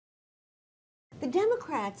the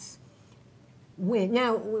Democrats win.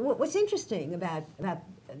 Now, what's interesting about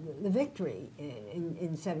the victory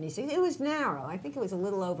in 76, it was narrow. I think it was a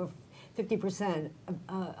little over 50%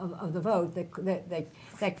 of the vote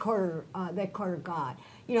that Carter got.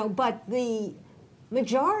 You know, but the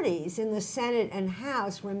majorities in the Senate and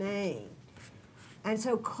House remain. And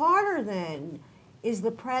so Carter then is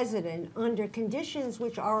the president under conditions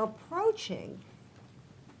which are approaching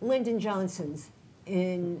Lyndon Johnson's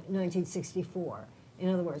in 1964. In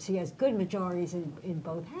other words, he has good majorities in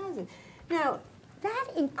both houses. Now, that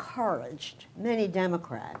encouraged many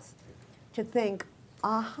Democrats to think,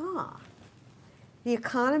 aha, the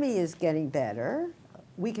economy is getting better.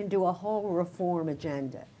 We can do a whole reform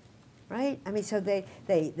agenda, right? I mean, so they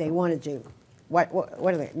want to do, what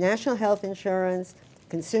are they? National health insurance,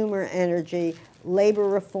 consumer energy, labor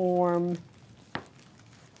reform,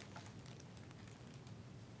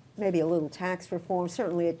 maybe a little tax reform,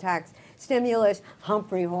 certainly a tax stimulus,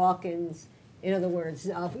 Humphrey Hawkins, in other words,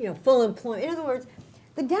 you know, full employment. In other words,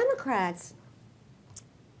 the Democrats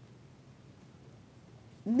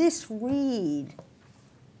misread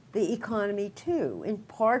the economy too, in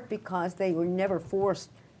part because they were never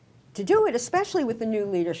forced to do it, especially with the new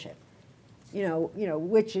leadership, you know,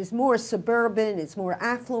 which is more suburban, it's more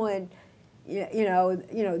affluent, you know,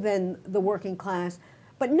 than the working class.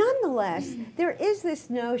 But nonetheless, there is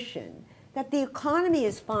this notion that the economy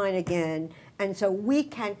is fine again, and so we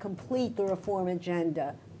can complete the reform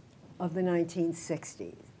agenda of the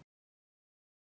 1960s.